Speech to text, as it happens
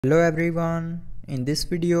Hello everyone, in this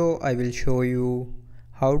video I will show you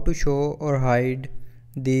how to show or hide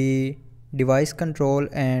the device control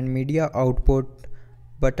and media output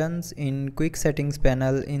buttons in quick settings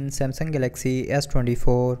panel in Samsung Galaxy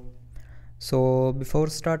S24. So before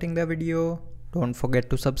starting the video, don't forget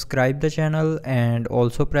to subscribe the channel and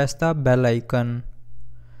also press the bell icon.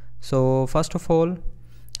 So first of all,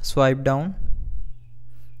 swipe down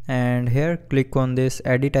and here click on this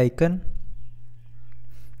edit icon.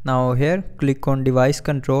 Now here click on device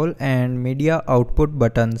control and media output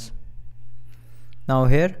buttons. Now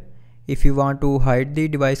here if you want to hide the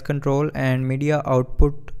device control and media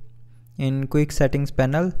output in quick settings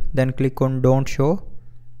panel, then click on don't show.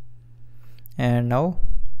 And now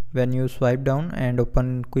when you swipe down and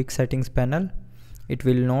open quick settings panel, it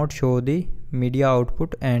will not show the media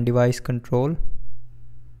output and device control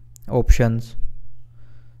options.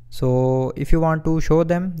 So if you want to show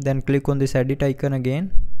them, then click on this edit icon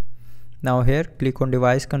again. Now here click on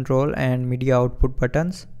device control and media output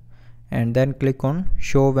buttons and then click on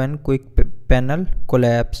show when quick panel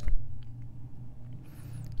collapsed.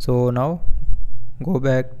 So now go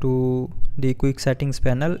back to the quick settings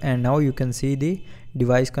panel and now you can see the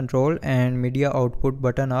device control and media output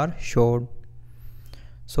button are showed.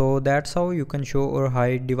 So that's how you can show or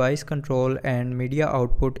hide device control and media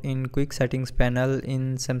output in quick settings panel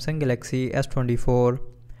in Samsung Galaxy S24.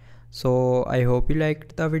 So I hope you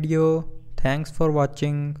liked the video. Thanks for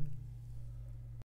watching.